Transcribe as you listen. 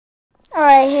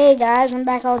Alright, hey guys, I'm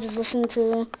back. I was just listening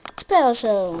to Spell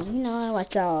Show. I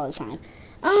watch that all the time.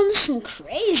 There's some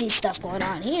crazy stuff going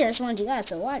on here. I just wanted you guys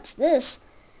to watch this.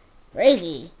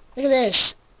 Crazy. Look at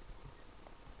this.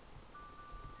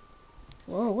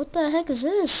 Whoa, what the heck is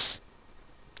this?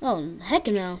 Oh, heck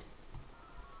no.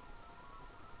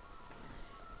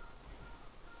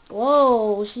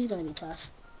 Whoa, she's gonna be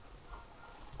tough.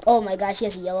 Oh my gosh, she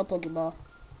has a yellow Pokeball.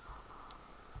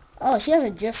 Oh, she has a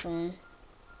Drifloon.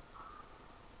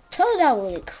 Totodile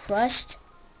will get crushed.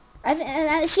 She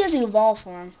has the Evolve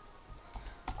form.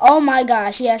 Oh my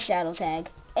gosh, she has Shadow Tag.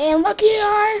 And look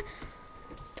here!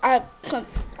 Alright,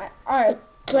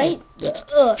 great.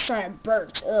 Sorry, I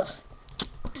burped.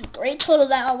 Great total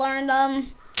that I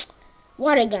learned,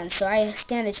 water gun, so I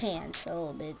stand a chance a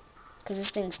little bit. Because this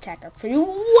thing's attack are pretty.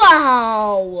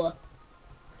 Wow!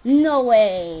 No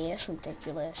way. That's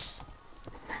ridiculous.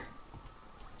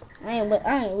 I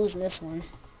ain't losing this one.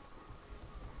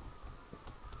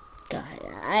 God,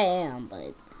 I am,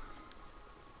 but.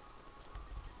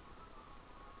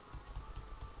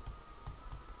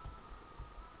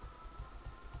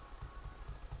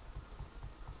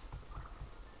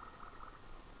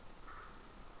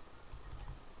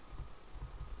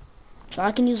 So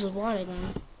I can use the water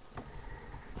gun.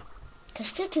 Because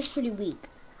Stick is pretty weak.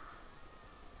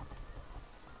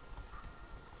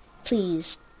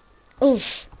 Please.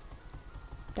 Oof.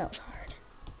 That was hard.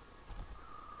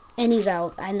 And he's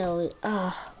out. I know it.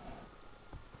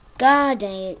 God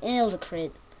dang it. And it was a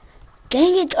crit.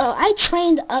 Dang it. Oh, I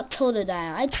trained up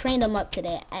Totodile. I trained him up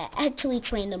today. I actually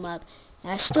trained him up.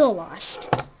 And I still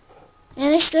lost.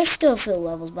 And there's still a few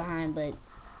levels behind, but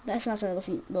that's nothing a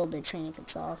little bit of training can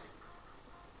solve.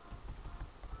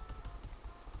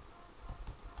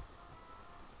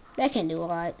 That can do a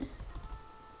lot.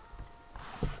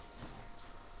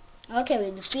 Okay,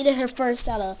 we defeated her first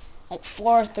out of like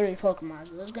 4 or 30 Pokemon,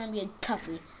 so it's gonna be a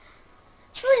toughie.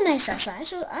 It's really nice outside.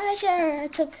 So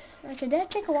did I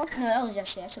take a walk? No, that was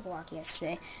yesterday. I took a walk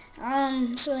yesterday.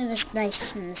 It's really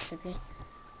nice in Mississippi.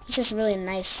 It's just really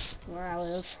nice where I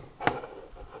live.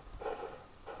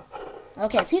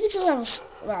 Okay, Pikachu's levels.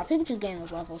 Wow, Pikachu's getting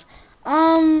those levels.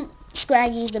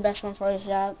 Scraggy's the best one for his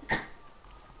job.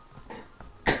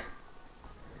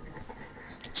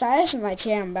 Sorry, this is my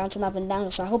chair. I'm bouncing up and down,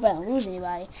 so I hope I don't lose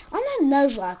anybody. I'm not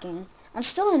Nuzlocking. I'm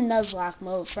still in Nuzlocke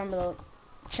mode from the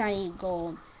shiny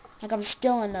gold. Like, I'm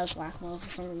still in Nuzlocke mode for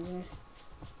some reason.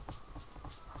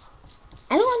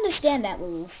 I don't understand that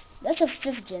move. That's a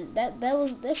 5th gen.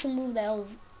 That's a move that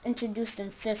was introduced in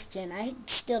 5th gen. I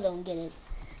still don't get it.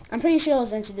 I'm pretty sure it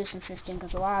was introduced in 5th gen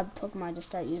because a lot of Pokemon just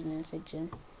start using it in 5th gen.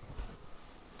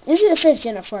 This is a 5th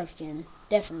gen or 4th gen.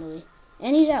 Definitely.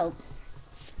 And he's out.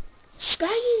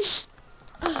 Scraggy's,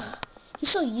 he's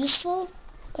so useful.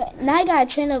 But now I gotta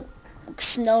train up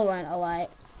Snorunt a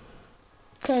lot.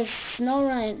 Cause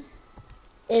Snorunt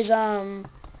is only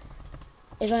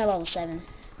level 7.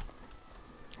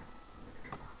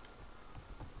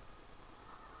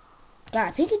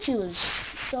 God, Pikachu is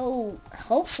so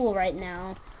hopeful right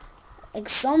now. Like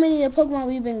so many of the Pokemon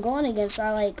we've been going against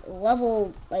are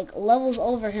levels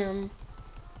over him.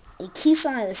 He keeps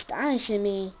on astonishing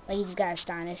me. Like he just got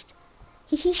astonished.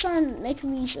 He keeps on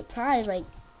making me surprised. Like,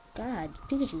 God,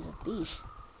 Pikachu's a beast.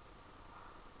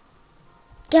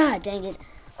 God dang it.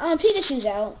 Pikachu's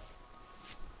out.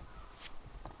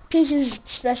 Pikachu's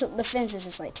special defense is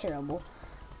just like terrible.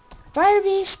 Fire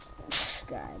Beast,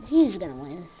 God, he's gonna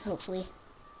win, hopefully.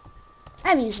 I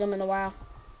haven't used him in a while.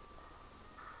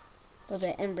 But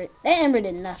that Ember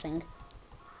did nothing.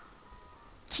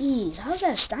 Jeez, how does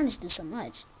that Astonish do so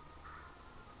much?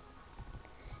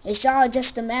 It's all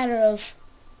just a matter of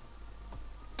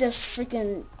just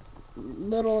freaking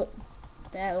little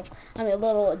battles.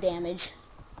 Little damage.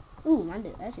 Ooh, mine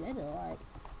did, actually, that did a lot.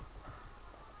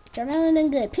 Charmeleon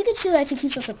did good. Pikachu actually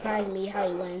keeps on surprising me how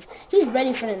he wins. He's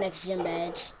ready for the next gym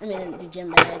badge. The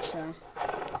gym badge, so.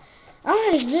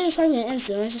 Alright, this video's probably gonna end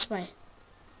soon. It's just my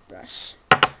brush.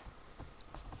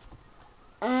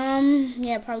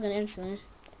 Yeah, probably gonna end soon.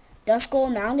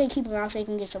 Duskull, now I'm gonna keep him out so he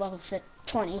can get to level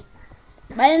 20.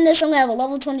 By the end of this, I'm gonna have a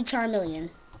level 20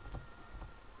 Charmeleon.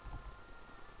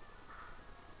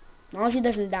 As long as he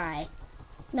doesn't die.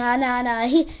 Nah.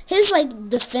 His, like,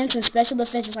 defense and special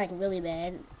defense is, like, really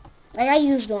bad. Like, I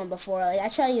used him before. Like, I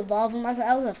tried to evolve him.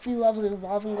 I was a few levels of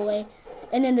evolving away.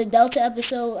 And then the Delta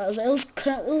episode, it was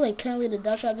currently the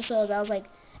Delta episode. I was, like,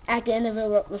 at the end of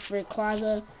it with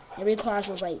Rayquaza. And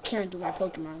Rayquaza was, like, tearing through my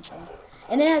Pokemon, so.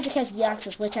 And then I had to catch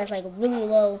Deoxys, which has, like, really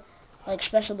low, like,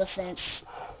 special defense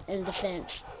and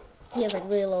defense. He has, like,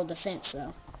 really low defense,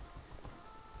 so.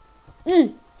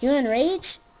 You in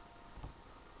Rage?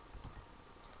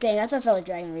 Dang, I thought that was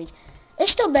Dragon Rage.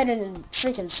 It's still better than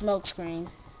freaking Smokescreen.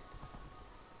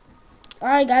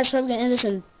 Alright guys, we're going to end this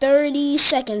in 30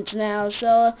 seconds now.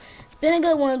 So, it's been a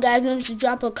good one, guys. Remember to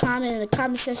drop a comment in the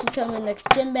comment section. Tell me the next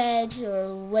gym badge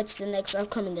or what's the next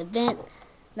upcoming event.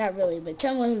 Not really, but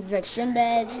tell me what's the next gym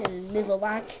badge and leave a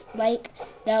like.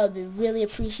 That would be really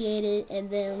appreciated. And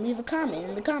then leave a comment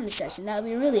in the comment section. That would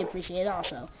be really appreciated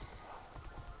also.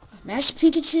 Master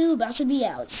Pikachu about to be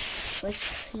out.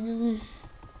 Let's do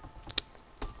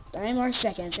 9 more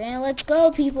seconds. And let's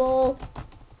go, people.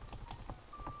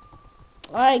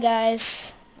 Alright,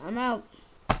 guys. I'm out.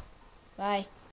 Bye.